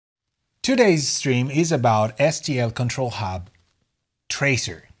Today's stream is about STL ControlHub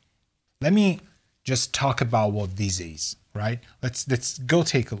Tracer. Let me just talk about what this is, right? Let's go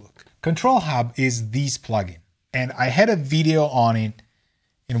take a look. ControlHub is this plugin, and I had a video on it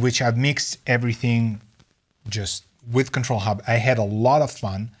in which I've mixed everything just with ControlHub. I had a lot of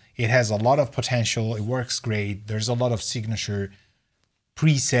fun. It has a lot of potential. It works great. There's a lot of signature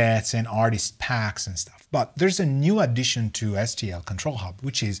presets and artist packs and stuff. But there's a new addition to STL ControlHub,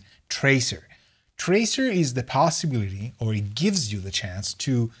 which is Tracer. Tracer is the possibility, or it gives you the chance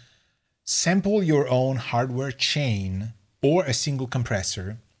to sample your own hardware chain or a single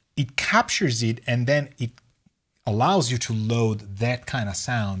compressor. It captures it and then it allows you to load that kind of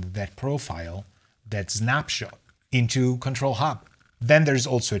sound, that profile, that snapshot into ControlHub. Then there's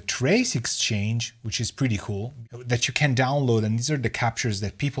also a trace exchange, which is pretty cool, that you can download, and these are the captures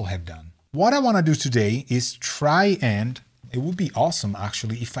that people have done. What I want to do today is try, and it would be awesome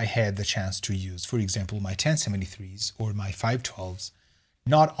actually if I had the chance to use, for example, my 1073s or my 512s,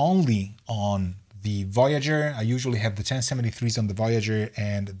 not only on the Voyager. I usually have the 1073s on the Voyager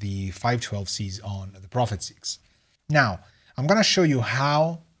and the 512Cs on the Prophet 6. Now, I'm going to show you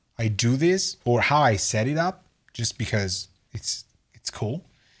how I do this, or how I set it up, just because it's cool.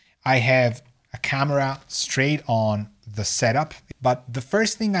 I have a camera straight on the setup, but the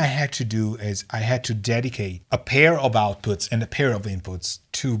first thing I had to do is I had to dedicate a pair of outputs and a pair of inputs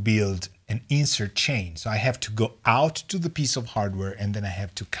to build an insert chain. So I have to go out to the piece of hardware and then I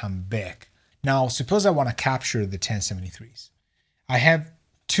have to come back. Now, suppose I want to capture the 1073s. I have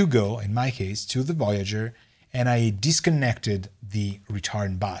to go, in my case, to the Voyager, and I disconnected the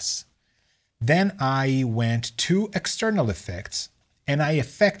return bus. Then I went to external effects, and I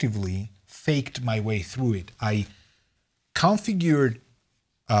effectively faked my way through it. I configured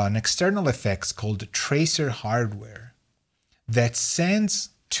an external effects called Tracer Hardware that sends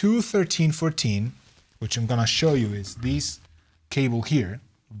to 1314, which I'm going to show you is this cable here,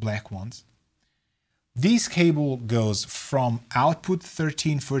 black ones. This cable goes from output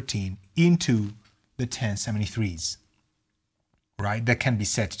 1314 into the 1073s, right? That can be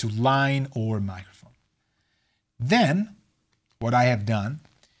set to line or microphone. Then what I have done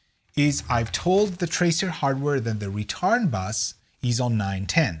is I've told the Tracer Hardware that the return bus is on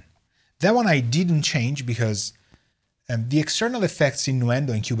 910. That one I didn't change because the external effects in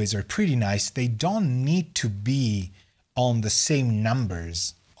Nuendo and Cubase are pretty nice. They don't need to be on the same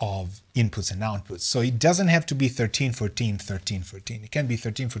numbers of inputs and outputs. So it doesn't have to be 1314, 1314. It can be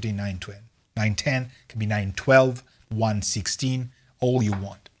 1314, 910. 910, it can be 912, 116, all you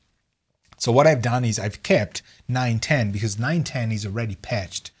want. So what I've done is I've kept 910 because 910 is already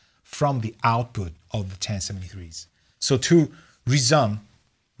patched from the output of the 1073s. So to resume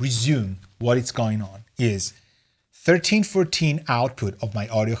what is going on is 1314 output of my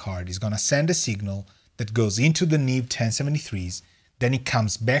audio card is going to send a signal that goes into the Neve 1073s, then it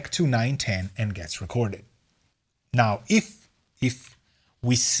comes back to 910 and gets recorded. Now, if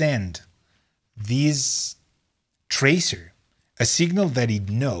we send this tracer a signal that it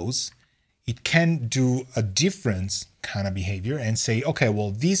knows, it can do a different kind of behavior and say, okay,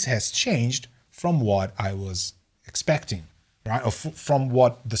 well, this has changed from what I was expecting, right? Or from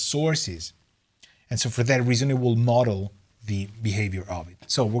what the source is. And so for that reason, it will model the behavior of it.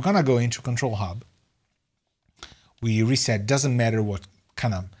 So we're going to go into ControlHub. We reset, doesn't matter what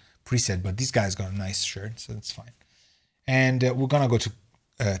kind of preset, but this guy's got a nice shirt, so that's fine. And we're going to go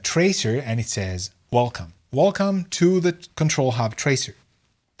to Tracer, and it says, welcome. Welcome to the ControlHub Tracer.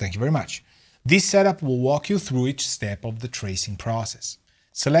 Thank you very much. This setup will walk you through each step of the tracing process.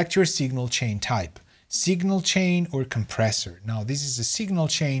 Select your signal chain type, signal chain or compressor. Now this is a signal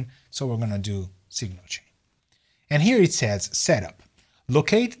chain, so we're going to do signal chain. And here it says setup.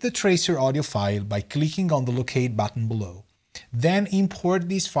 Locate the tracer audio file by clicking on the locate button below. Then import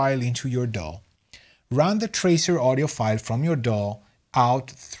this file into your DAW. Run the tracer audio file from your DAW out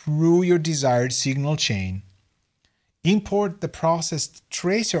through your desired signal chain. Import the processed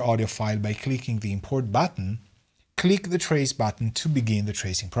tracer audio file by clicking the import button. Click the trace button to begin the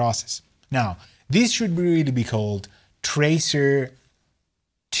tracing process. Now, this should really be called Tracer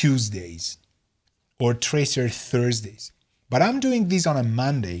Tuesdays or Tracer Thursdays. But I'm doing this on a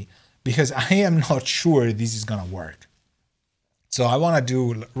Monday because I am not sure this is going to work. So I want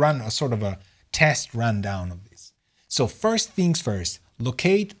to run a sort of a test rundown of this. So first things first,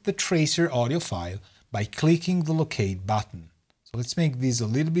 locate the tracer audio file by clicking the locate button. So let's make this a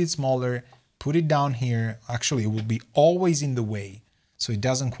little bit smaller, put it down here. Actually, it will be always in the way, so it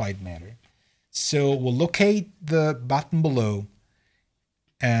doesn't quite matter. So we'll locate the button below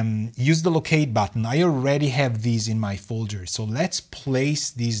use the locate button. I already have these in my folder. So let's place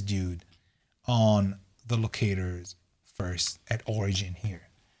this dude on the locators first at origin here.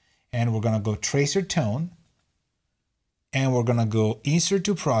 And we're gonna go tracer tone, and we're gonna go insert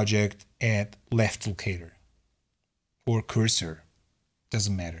to project at left locator or cursor,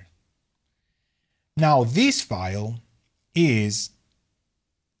 doesn't matter. Now this file is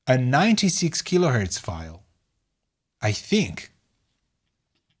a 96 kilohertz file, I think.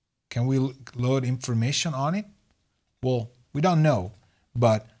 Can we load information on it? Well, we don't know,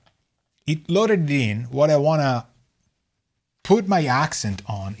 but it loaded it in. What I wanna put my accent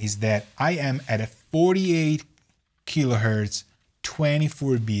on is that I am at a 48 kilohertz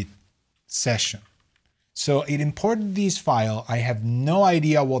 24-bit session. So it imported this file. I have no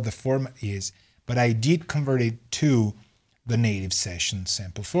idea what the format is, but I did convert it to the native session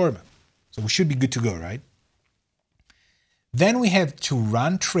sample format. So we should be good to go, right? Then we have to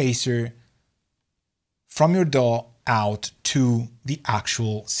run tracer from your DAW out to the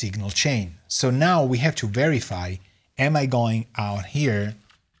actual signal chain. So now we have to verify, am I going out here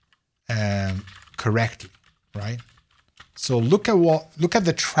correctly, right? So look at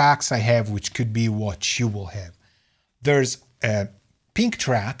the tracks I have, which could be what you will have. There's a pink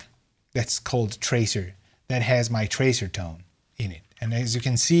track that's called tracer that has my tracer tone in it. And as you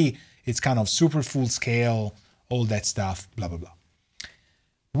can see, it's kind of super full scale, all that stuff, blah, blah, blah.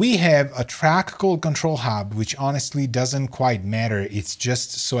 We have a track called ControlHub, which honestly doesn't quite matter. It's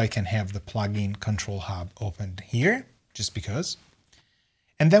just so I can have the plugin ControlHub opened here, just because.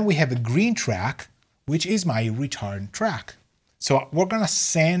 And then we have a green track, which is my return track. So we're gonna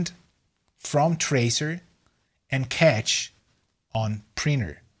send from tracer and catch on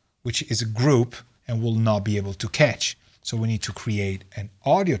printer, which is a group and will not be able to catch. So we need to create an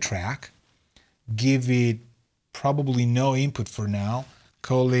audio track, give it probably no input for now,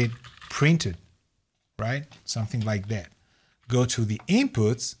 call it printed, right? Something like that. Go to the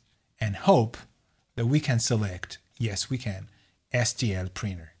inputs and hope that we can select, yes, we can, STL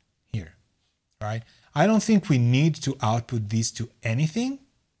printer here, right? I don't think we need to output these to anything.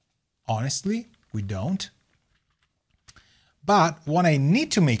 Honestly, we don't. But what I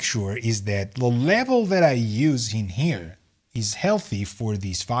need to make sure is that the level that I use in here is healthy for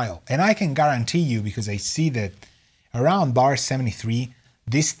this file. And I can guarantee you, because I see that around bar 73,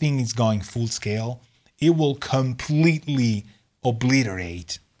 this thing is going full scale. It will completely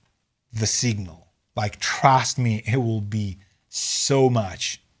obliterate the signal. Like, trust me, it will be so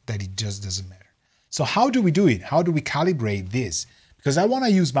much that it just doesn't matter. So how do we do it? How do we calibrate this? Because I want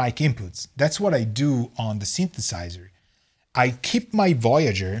to use mic inputs. That's what I do on the synthesizer. I keep my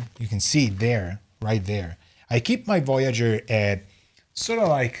Voyager, you can see it there, right there. I keep my Voyager at sort of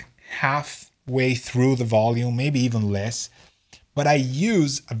like halfway through the volume, maybe even less. But I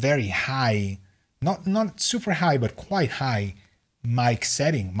use a very high, not super high, but quite high mic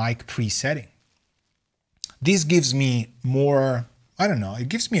setting, mic presetting. This gives me more, I don't know, it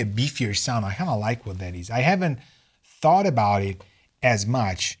gives me a beefier sound. I kind of like what that is. I haven't thought about it as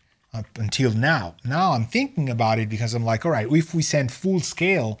much up until now. Now I'm thinking about it because I'm like, all right, if we send full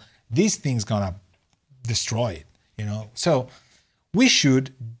scale, this thing's gonna destroy it, you know? So we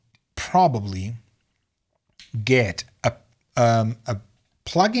should probably get a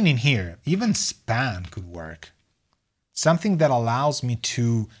plugin in here. Even span could work. Something that allows me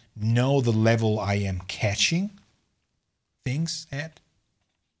to know the level I am catching things at,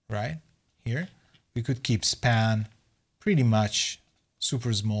 right? Here, we could keep span pretty much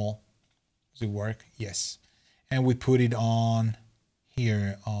super small. Does it work? Yes. And we put it on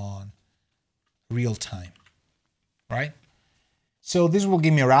here on real time, right? So this will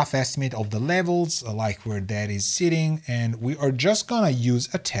give me a rough estimate of the levels, like where that is sitting, and we are just gonna use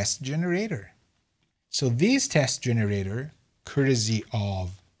a test generator. So this test generator, courtesy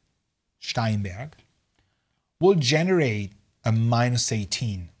of Steinberg, will generate a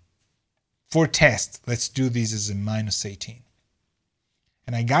 -18. For test, let's do this as a -18.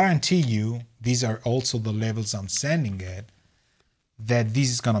 And I guarantee you, these are also the levels I'm sending at, that this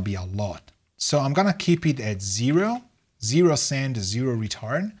is gonna be a lot. So I'm gonna keep it at 0, 0 send, 0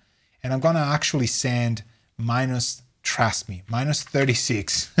 return, and I'm gonna actually send trust me,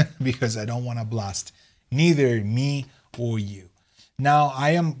 -36 because I don't wanna blast neither me or you. Now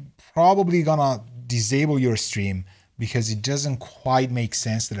I am probably gonna disable your stream because it doesn't quite make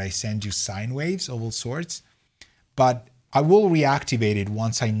sense that I send you sine waves of all sorts, but I will reactivate it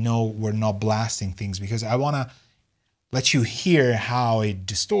once I know we're not blasting things, because I wanna let you hear how it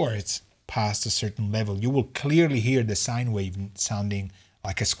distorts past a certain level. You will clearly hear the sine wave sounding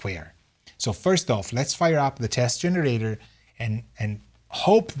like a square. So first off, let's fire up the test generator and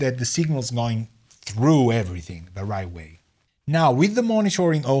hope that the signal's going through everything the right way. Now, with the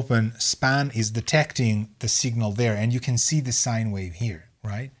monitoring open, span is detecting the signal there, and you can see the sine wave here,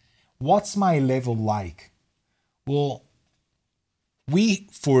 right? What's my level like? Well,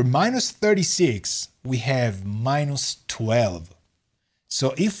 for minus 36, we have minus 12.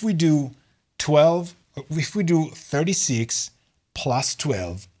 So if we do 36 plus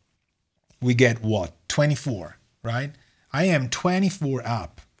 12, we get what? 24, right? I am 24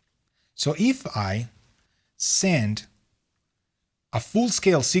 up. So if I send a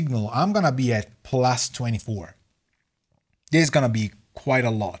full-scale signal, I'm going to be at plus 24. There's going to be quite a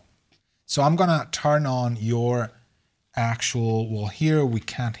lot. So I'm going to turn on your actual, well, here we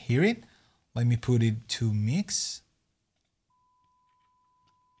can't hear it. Let me put it to mix.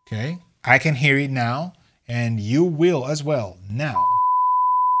 Okay, I can hear it now, and you will as well now.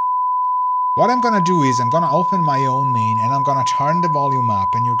 What I'm going to do is I'm going to open my own main, and I'm going to turn the volume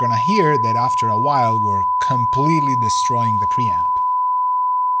up, and you're going to hear that after a while we're completely destroying the preamp.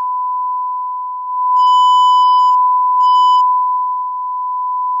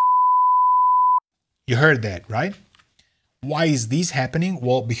 You heard that, right? Why is this happening?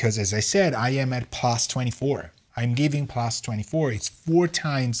 Well, because as I said, I am at plus 24. I'm giving plus 24. It's 4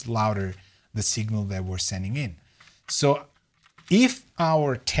 times louder the signal that we're sending in. So if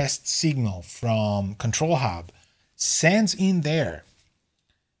our test signal from ControlHub sends in there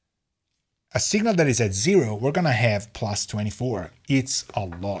a signal that is at 0, we're going to have plus 24. It's a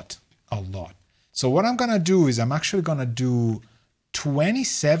lot, a lot. So what I'm going to do is I'm actually going to do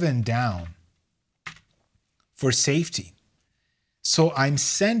 27 down for safety. So I'm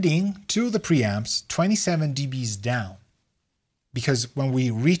sending to the preamps 27 dBs down, because when we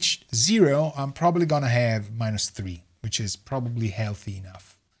reach 0, I'm probably going to have minus 3, which is probably healthy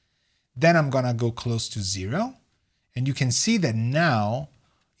enough. Then I'm going to go close to 0, and you can see that now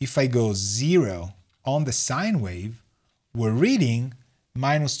if I go 0 on the sine wave, we're reading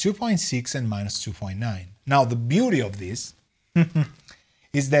minus 2.6 and minus 2.9. Now the beauty of this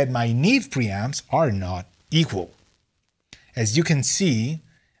is that my Neve preamps are not equal. As you can see,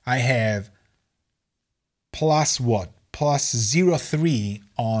 I have plus what? Plus 0.3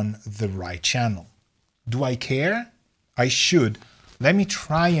 on the right channel. Do I care? I should. Let me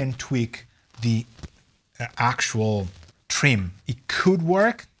try and tweak the actual trim. It could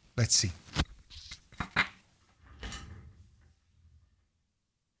work. Let's see.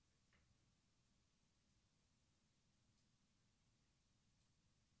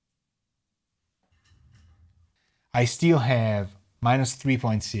 I still have minus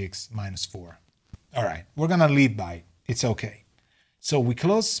 3.6, minus 4. All right, we're going to leave by it. It's okay. So we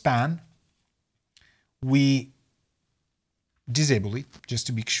close span. We disable it, just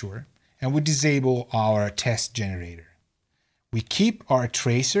to be sure. And we disable our test generator. We keep our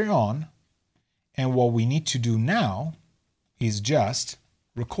tracer on. And what we need to do now is just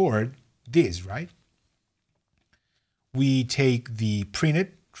record this, right? We take the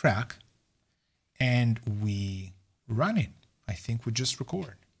printed track and we run it. I think we just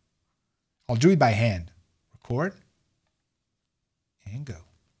record. I'll do it by hand. Record and go.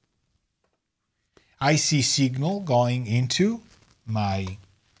 I see signal going into my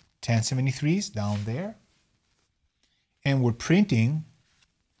 1073s down there. And we're printing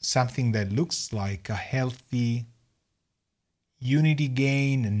something that looks like a healthy unity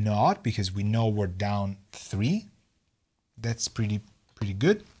gain, not, because we know we're down 3. That's pretty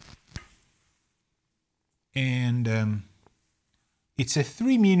good. And it's a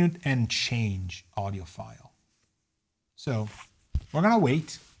 3-minute and change audio file. So we're gonna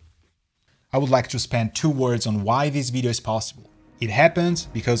wait. I would like to spend 2 words on why this video is possible. It happens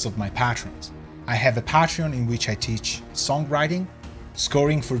because of my patrons. I have a Patreon in which I teach songwriting,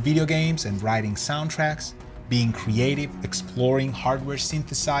 scoring for video games and writing soundtracks, being creative, exploring hardware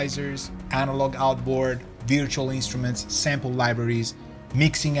synthesizers, analog outboard, virtual instruments, sample libraries,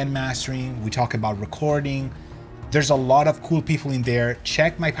 mixing and mastering. We talk about recording. There's a lot of cool people in there.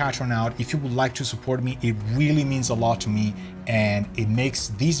 Check my Patreon out if you would like to support me. It really means a lot to me, and it makes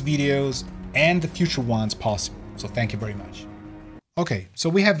these videos and the future ones possible. So thank you very much. Okay, so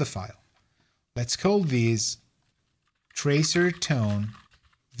we have the file. Let's call this tracer tone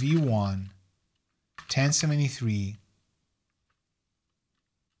V1 1073.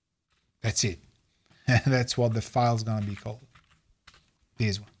 That's it. That's what the file's gonna be called.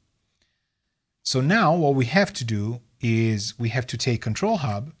 This one. So now what we have to do is we have to take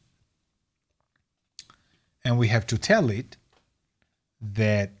ControlHub and we have to tell it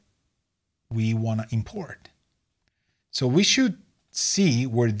that we want to import. So we should see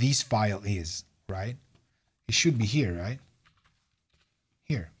where this file is, right? It should be here, right?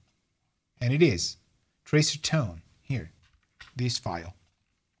 Here. And it is. Tracer tone, here. this file.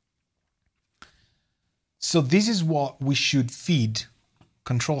 So this is what we should feed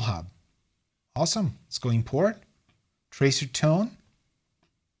ControlHub. Awesome. Let's go import. Tracer tone.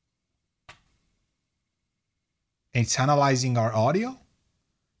 It's analyzing our audio.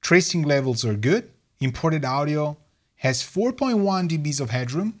 Tracing levels are good. Imported audio has 4.1 dBs of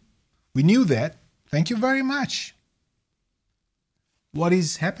headroom. We knew that. Thank you very much. What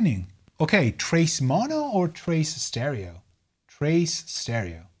is happening? Okay, trace mono or trace stereo? Trace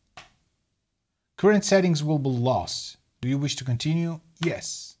stereo. Current settings will be lost. Do you wish to continue?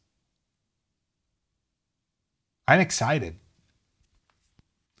 Yes. I'm excited.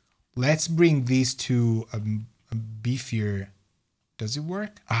 Let's bring this to a beefier. Does it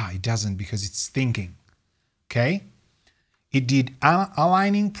work? It doesn't because it's thinking. Okay. It did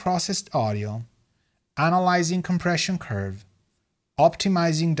aligning processed audio, analyzing compression curve,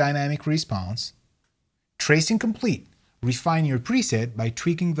 optimizing dynamic response, tracing complete. Refine your preset by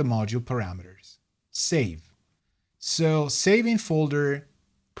tweaking the module parameters. Save. So save in folder,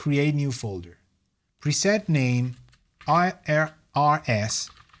 create new folder. Preset name IRS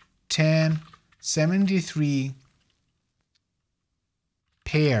 1073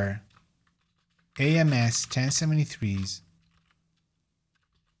 pair AMS 1073's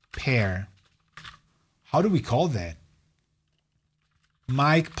pair. How do we call that?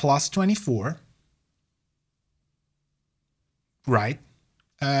 Mic plus 24. Right.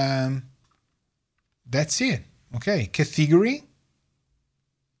 That's it. Okay. Category.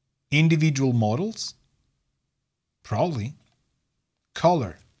 Individual models. Probably.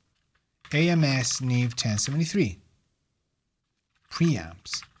 Color. AMS Neve 1073.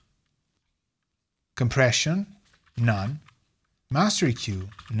 Preamps. Compression. None. Master EQ.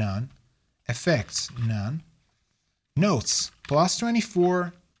 None. Effects. None. Notes. Plus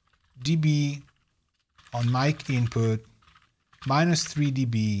 24 dB on mic input. Minus 3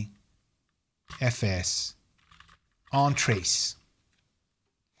 dB FS on trace.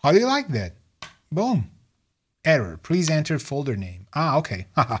 How do you like that? Boom. Error. Please enter folder name. Okay.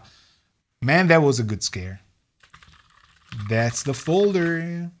 Man, that was a good scare. That's the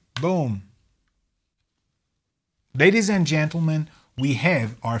folder. Boom. Ladies and gentlemen, we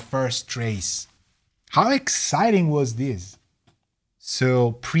have our first trace. How exciting was this?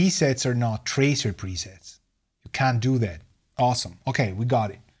 So presets are not tracer presets. You can't do that. Awesome. Okay, we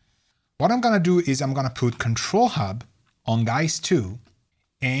got it. What I'm going to do is I'm going to put ControlHub on guys 2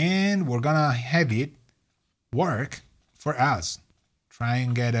 and we're going to have it work for us. Try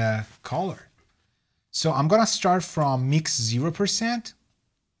and get a color. So I'm going to start from mix 0%.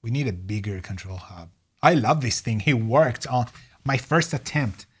 We need a bigger ControlHub. I love this thing. It worked on my first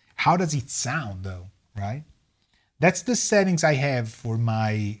attempt. How does it sound though, right? That's the settings I have for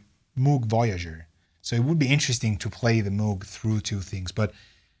my Moog Voyager. So it would be interesting to play the Moog through two things, but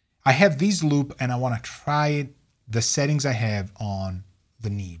I have this loop and I want to try the settings I have on the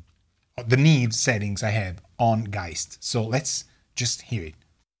Neve settings I have on Geist. So let's just hear it.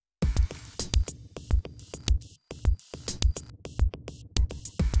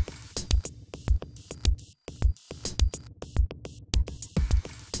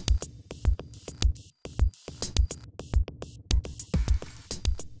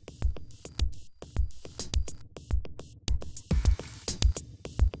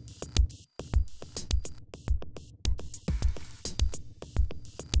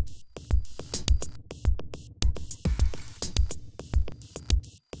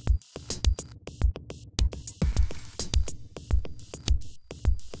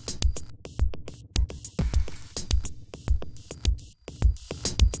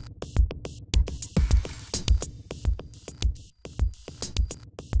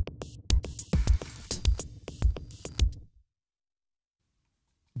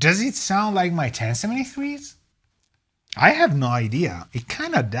 Does it sound like my 1073s? I have no idea. It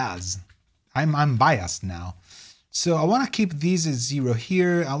kind of does. I'm biased now. So I want to keep these at 0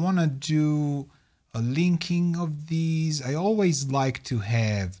 here. I want to do a linking of these. I always like to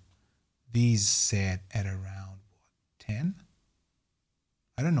have these set at around 10.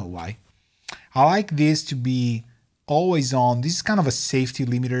 I don't know why. I like this to be always on. This is kind of a safety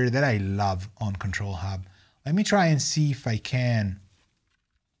limiter that I love on ControlHub. Let me try and see if I can.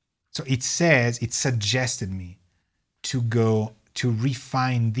 So it says, it suggested me to go to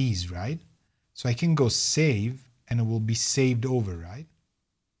refine these, right? So I can go save and it will be saved over, right?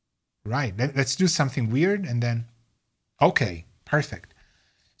 Right, let's do something weird and then, okay, perfect.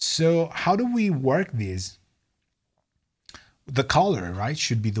 So how do we work this? The color, right,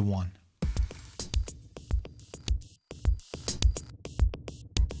 should be the one.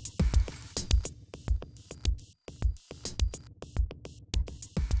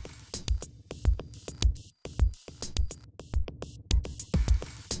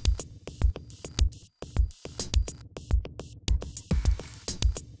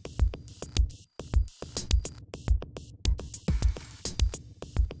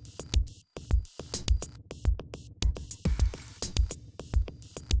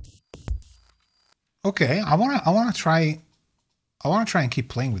 Okay, I wanna try and keep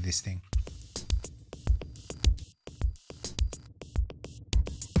playing with this thing.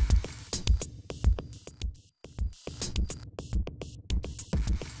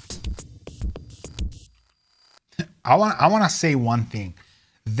 I want to say one thing.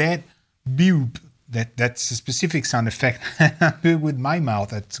 That boop, that's a specific sound effect with my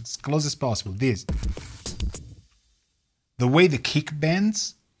mouth as close as possible. This, the way the kick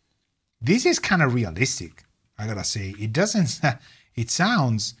bends, this is kind of realistic. I gotta say, it doesn't. It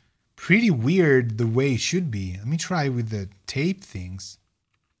sounds pretty weird the way it should be. Let me try with the tape things.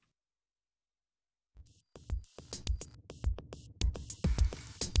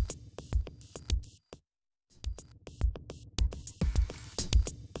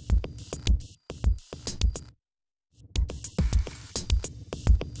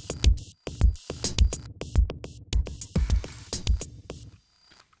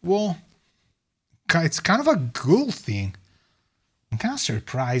 Well, it's kind of a cool thing. I'm kind of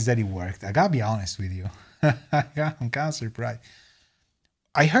surprised that it worked. I gotta be honest with you. I'm kind of surprised.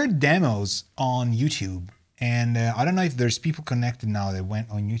 I heard demos on YouTube, and I don't know if there's people connected now that went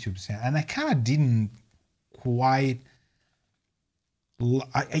on YouTube, and I kind of didn't quite.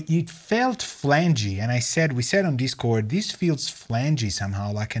 It felt flangy, and we said on Discord, this feels flangy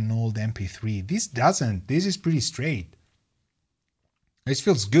somehow, like an old MP3. This doesn't. This is pretty straight. This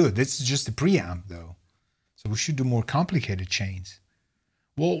feels good. This is just a preamp though. So we should do more complicated chains.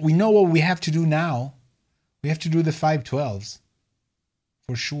 Well, we know what we have to do now. We have to do the 512s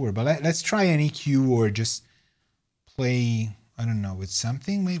for sure. But let's try an EQ or just play, I don't know, with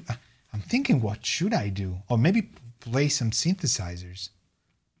something. Maybe I'm thinking, what should I do? Or maybe play some synthesizers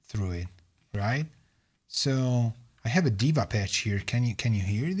through it, right? So I have a diva patch here. Can you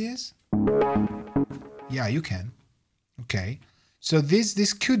hear this? Yeah, you can. Okay. So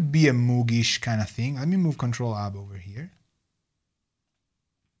this could be a Moogish kind of thing. Let me move ControlHub over here.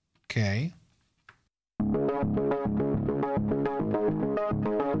 Okay.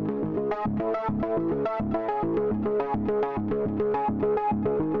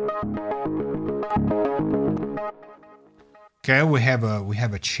 Okay, we have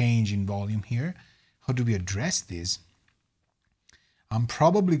a change in volume here. How do we address this? I'm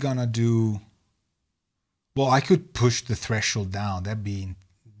probably gonna do. Well, I could push the threshold down. That'd be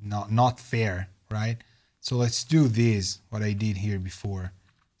not fair, right? So let's do this, what I did here before.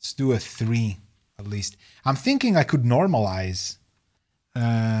 Let's do a 3 at least. I'm thinking I could normalize.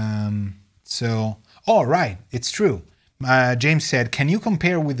 Oh, right, it's true. James said, can you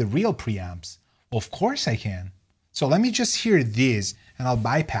compare with the real preamps? Of course I can. So let me just hear this, and I'll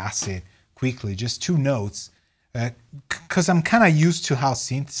bypass it quickly, just 2 notes. Because I'm kind of used to how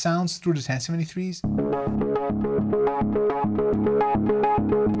synth sounds through the 1073s.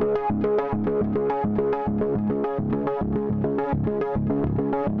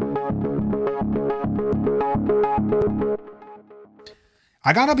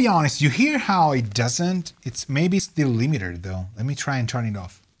 I gotta be honest, you hear how it doesn't? Maybe it's the limiter though. Let me try and turn it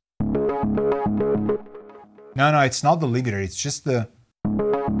off. No, it's not the limiter, it's just the...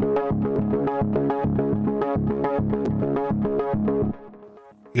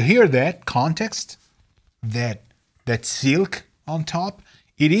 You hear that context? That silk on top?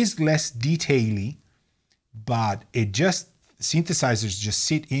 It is less detaily, but it just, synthesizers just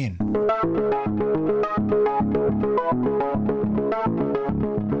sit in.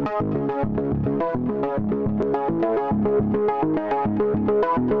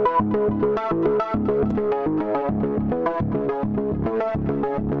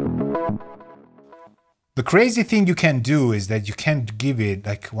 The crazy thing you can do is that you can give it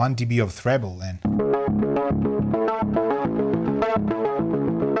like 1 dB of treble and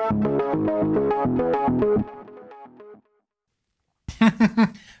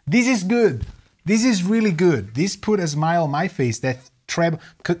this is good. This is really good. This put a smile on my face, that treble,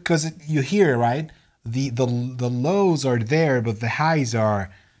 because you hear, right? The lows are there, but the highs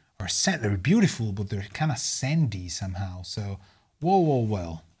are they're beautiful, but they're kind of sandy somehow. So,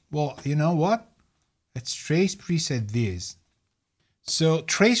 well, you know what? Let's trace preset this. So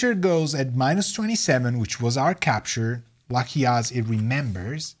tracer goes at -27, which was our capture. Lucky us, it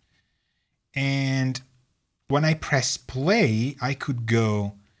remembers. And when I press play, I could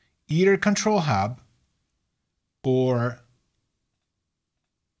go either ControlHub or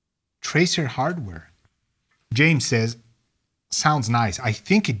tracer hardware. James says, sounds nice. I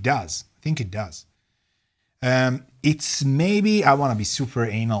think it does. It's maybe, I want to be super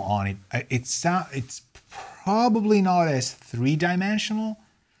anal on it. It's probably not as 3-dimensional,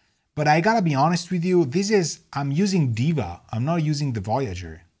 but I gotta be honest with you, I'm using Diva. I'm not using the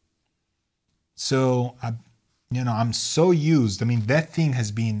Voyager. So, you know, I'm so used. I mean, that thing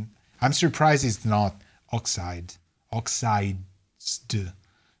has been, I'm surprised it's not oxidized,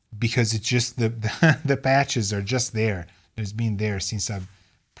 because it's just the patches are just there. It's been there since I've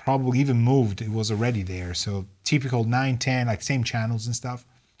probably even moved. It was already there. So typical 9, 10, like same channels and stuff.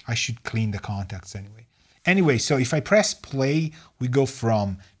 I should clean the contacts anyway. Anyway, so if I press play, we go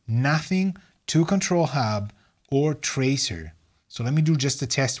from nothing to ControlHub or tracer. So let me do just a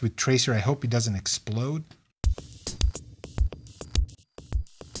test with tracer. I hope it doesn't explode.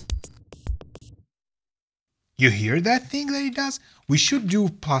 You hear that thing that it does? We should do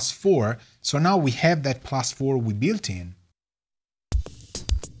 +4. So now we have that +4 we built in.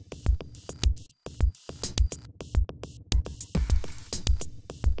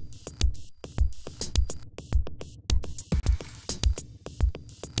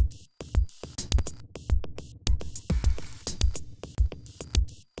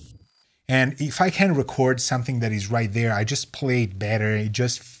 And if I can record something that is right there, I just play it better. It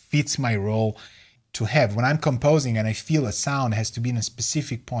just fits my role to have. When I'm composing and I feel a sound has to be in a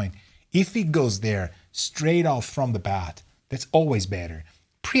specific point, if it goes there straight off from the bat, that's always better.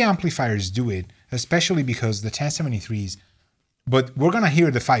 Preamplifiers do it, especially because the 1073s, but we're gonna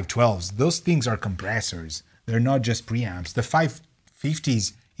hear the 512s. Those things are compressors. They're not just preamps. The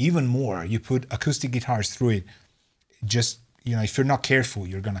 550s, even more. You put acoustic guitars through it, just, you know, if you're not careful,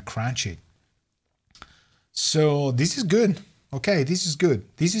 you're gonna crunch it. So this is good. Okay, this is good.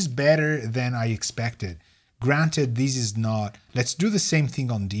 This is better than I expected. Granted, this is not. Let's do the same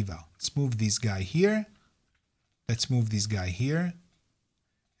thing on Diva. Let's move this guy here. Let's move this guy here.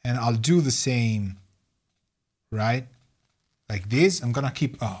 And I'll do the same, right? Like this. I'm gonna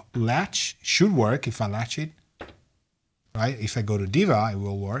keep a latch. Should work if I latch it, right? If I go to Diva, it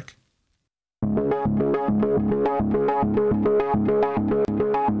will work.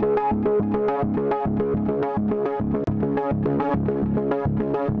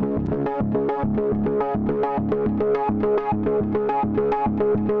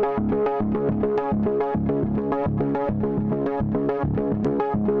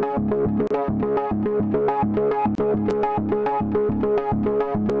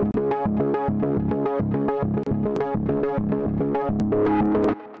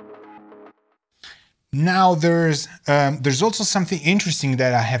 Now there's also something interesting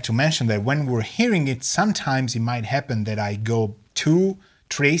that I have to mention, that when we're hearing it, sometimes it might happen that I go to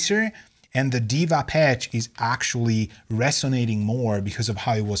tracer and the Diva patch is actually resonating more because of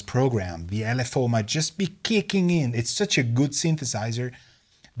how it was programmed. The LFO might just be kicking in. It's such a good synthesizer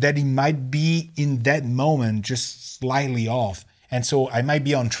that it might be in that moment just slightly off. And so I might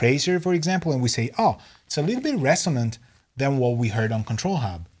be on tracer, for example, and we say, oh, it's a little bit resonant than what we heard on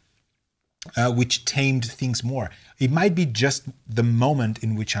ControlHub. Which tamed things more. It might be just the moment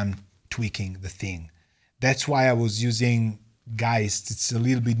in which I'm tweaking the thing. That's why I was using Geist. It's a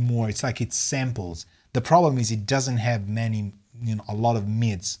little bit more, it's like it samples. The problem is it doesn't have many, you know, a lot of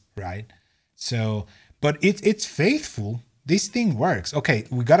mids, right? So, but it's faithful. This thing works. Okay,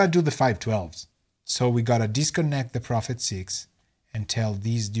 we gotta do the 512s. So we gotta disconnect the Prophet 6 and tell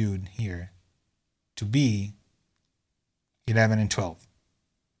this dude here to be 11 and 12.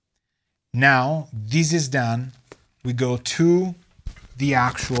 Now this is done. We go to the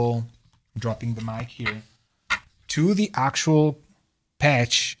actual, dropping the mic here, to the actual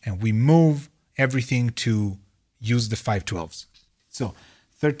patch, and we move everything to use the 512s. So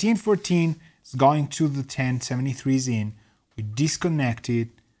 1314 is going to the 1073s in, we disconnect it,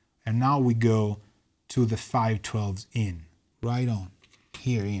 and now we go to the 512s in, right on,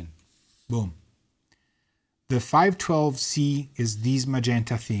 here in, boom. The 512C is this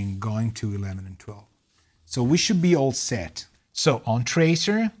magenta thing going to 11 and 12. So we should be all set. So on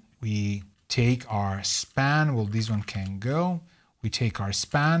tracer, we take our span. Well, this one can go. We take our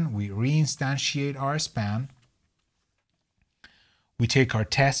span. We reinstantiate our span. We take our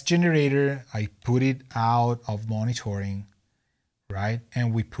test generator. I put it out of monitoring, right?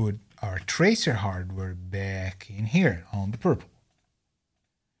 And we put our tracer hardware back in here on the purple.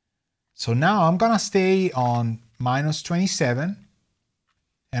 So now I'm gonna stay on -27,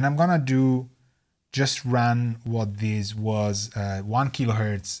 and I'm gonna do just run what this was, 1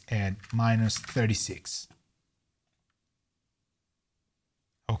 kilohertz at -36.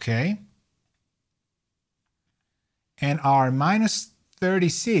 Okay. And our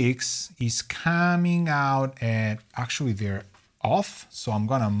 -36 is coming out at, actually they're off. So I'm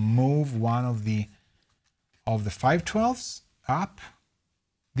gonna move one of the 512s up.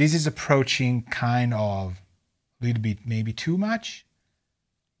 This is approaching kind of a little bit, maybe too much,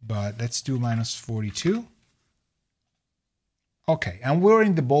 but let's do -42. Okay, and we're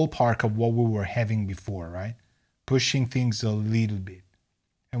in the ballpark of what we were having before, right? Pushing things a little bit.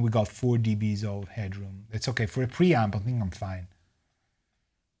 And we got 4 dBs of headroom. It's okay. For a preamp, I think I'm fine.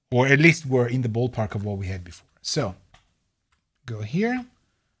 Or at least we're in the ballpark of what we had before. So, go here.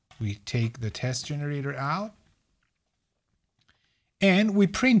 We take the test generator out. And we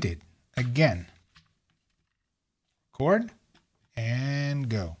print it again. Record and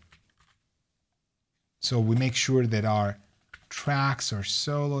go. So we make sure that our tracks are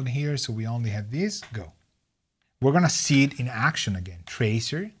soloed here. So we only have this. Go. We're going to see it in action again.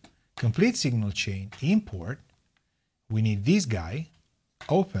 Tracer, complete signal chain, import. We need this guy.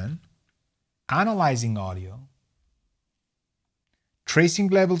 Open. Analyzing audio. Tracing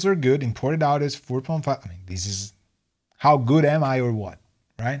levels are good. Imported out as 4.5. I mean, this is how good am I or what,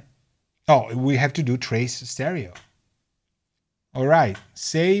 right? Oh, we have to do trace stereo. All right,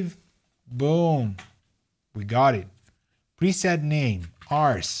 save, boom, we got it. Preset name,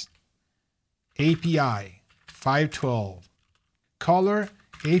 ARS, API, 512. Color,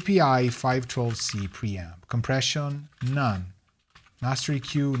 API 512C preamp. Compression, none. Master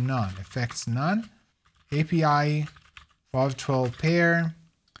EQ, none. Effects, none. API 512 pair.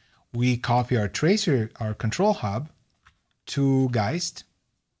 We copy our tracer, our control hub, to Geist,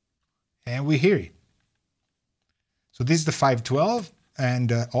 and we hear it. So this is the 512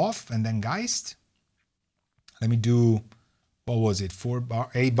 and off, and then Geist. Let me do, what was it,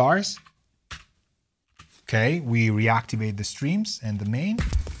 8 bars. Okay, we reactivate the streams and the main.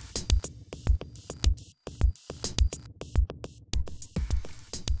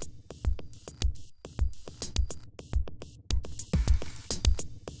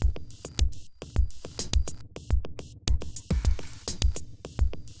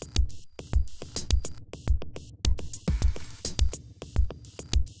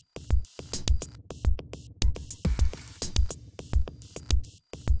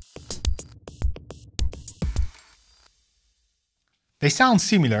 They sound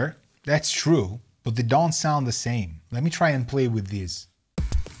similar, that's true, but they don't sound the same. Let me try and play with this.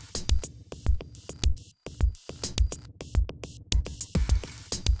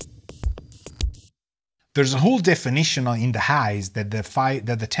 There's a whole definition in the highs that the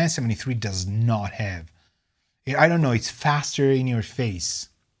 1073 does not have. I don't know, it's faster in your face.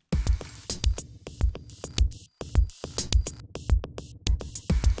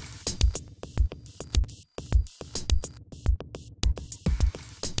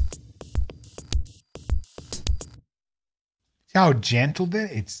 See how gentle that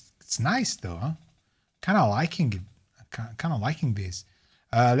it's nice though, huh? Kind of liking it. Kind of liking this.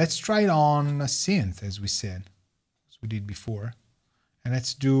 Let's try it on a synth, as we said, as we did before, and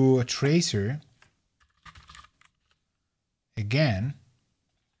let's do a tracer again,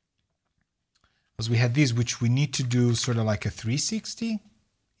 because we had this, which we need to do sort of like a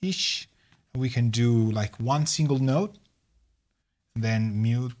 360-ish. We can do like one single note, then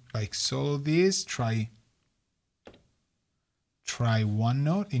mute like solo this. Try one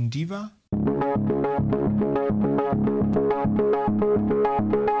note in Diva.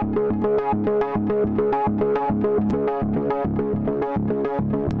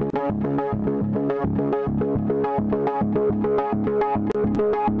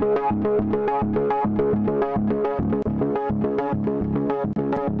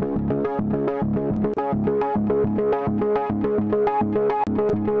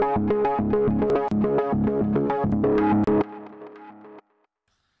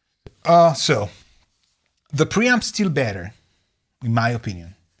 So the preamp's still better, in my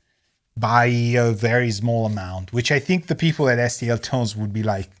opinion, by a very small amount, which I think the people at STL Tones would be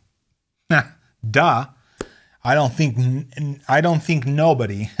like, nah, duh. I don't think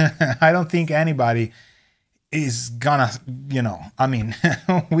nobody, I don't think anybody is gonna, you know, I mean,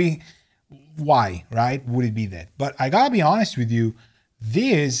 why, right? Would it be that? But I gotta be honest with you,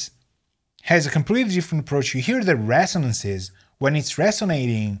 this has a completely different approach. You hear the resonances. When it's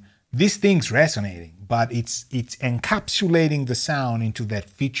resonating, this thing's resonating, but it's encapsulating the sound into that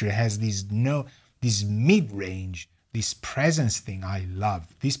feature. It has this mid-range, this presence thing I love.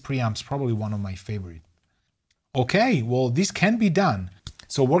 This preamp's probably one of my favorite. Okay, well, this can be done.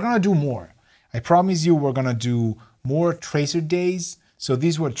 So we're gonna do more. I promise you we're gonna do more tracer days. So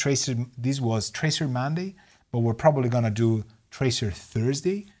this was Tracer Monday, but we're probably gonna do Tracer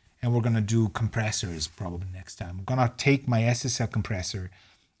Thursday, and we're gonna do compressors probably next time. I'm gonna take my SSL compressor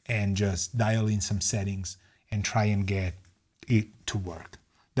and just dial in some settings and try and get it to work.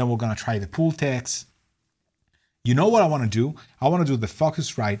 Then we're gonna try the pool text. You know what I wanna do? I wanna do the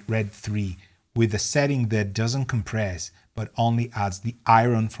Focusrite Red 3 with a setting that doesn't compress, but only adds the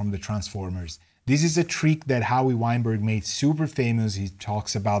iron from the transformers. This is a trick that Howie Weinberg made super famous. He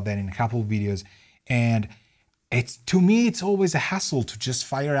talks about that in a couple of videos. And to me, it's always a hassle to just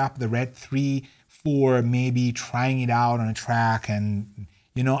fire up the Red 3 for maybe trying it out on a track. And,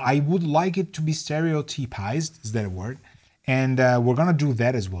 you know, I would like it to be stereotypized. Is that a word? And we're going to do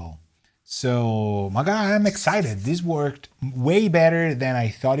that as well. So, my God, I'm excited. This worked way better than I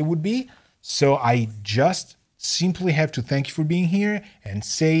thought it would be. So I just simply have to thank you for being here and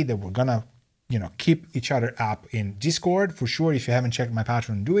say that we're going to, you know, keep each other up in Discord. For sure, if you haven't checked my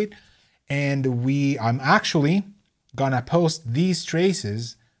Patreon, do it. And I'm actually going to post these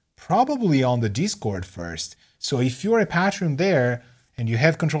traces probably on the Discord first. So if you're a Patreon there and you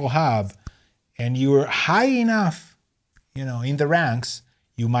have ControlHub and you're high enough, you know, in the ranks,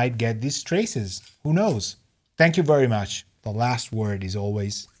 you might get these traces. Who knows? Thank you very much. The last word is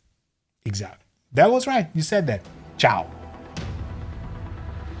always exact. That was right. You said that. Ciao.